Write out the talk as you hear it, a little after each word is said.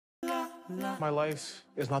My life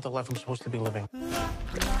is not the life I'm supposed to be living.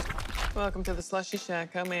 Welcome to the Slushy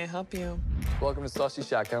Shack. How may I help you? Welcome to Slushy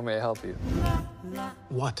Shack. How may I help you?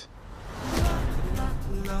 What?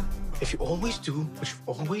 If you always do what you've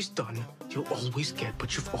always done, you'll always get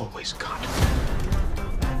what you've always got.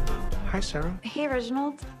 Hi, Sarah. Hey,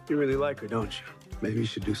 Reginald. You really like her, don't you? Maybe you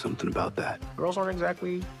should do something about that. Girls aren't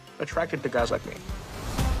exactly attracted to guys like me.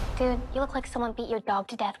 Dude, you look like someone beat your dog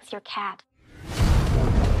to death with your cat.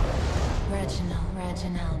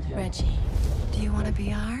 Reginald, Reggie. Do you want to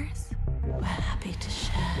be ours? We're happy to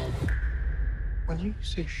share. When you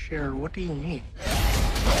say share, what do you mean?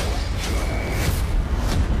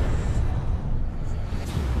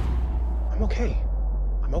 I'm okay.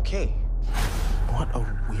 I'm okay. What a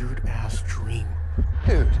weird-ass dream.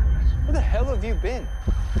 Dude, where the hell have you been?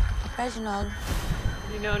 Reginald,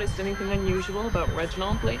 You noticed anything unusual about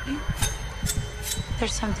Reginald lately?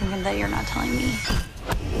 there's something that you're not telling me.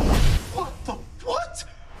 What the what?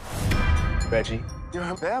 Reggie, you're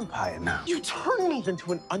a vampire now. You turned me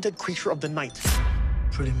into an undead creature of the night.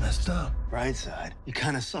 Pretty messed up. Right side, you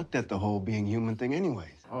kind of sucked at the whole being human thing anyways.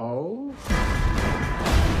 Oh?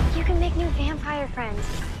 You can make new vampire friends.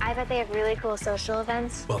 I bet they have really cool social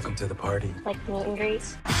events, Welcome to the party. like meet and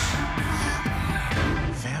greets.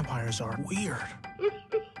 Vampires are weird.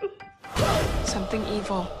 Something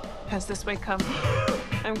evil has this way come.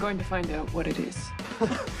 I'm going to find out what it is.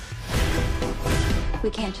 We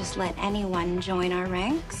can't just let anyone join our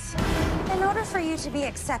ranks. In order for you to be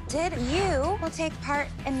accepted, you will take part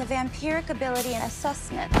in the vampiric ability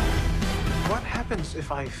assessment. What happens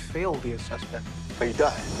if I fail the assessment? But you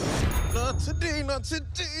die. Not today, not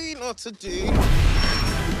today, not today.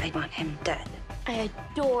 I want him dead. I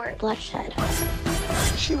adore bloodshed.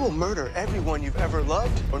 She will murder everyone you've ever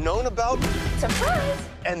loved or known about, Surprise!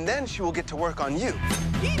 and then she will get to work on you.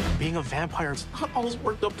 Being a vampire is not all it's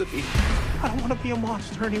worked up to be. I don't want to be a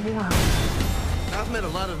monster anymore. I've met a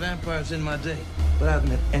lot of vampires in my day, but I haven't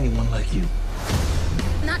met anyone like you.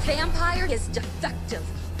 That vampire is defective,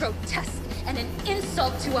 grotesque, and an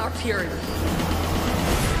insult to our purity.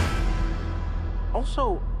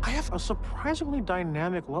 Also, I have a surprisingly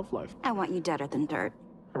dynamic love life. I want you deader than dirt.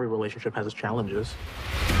 Every relationship has its challenges.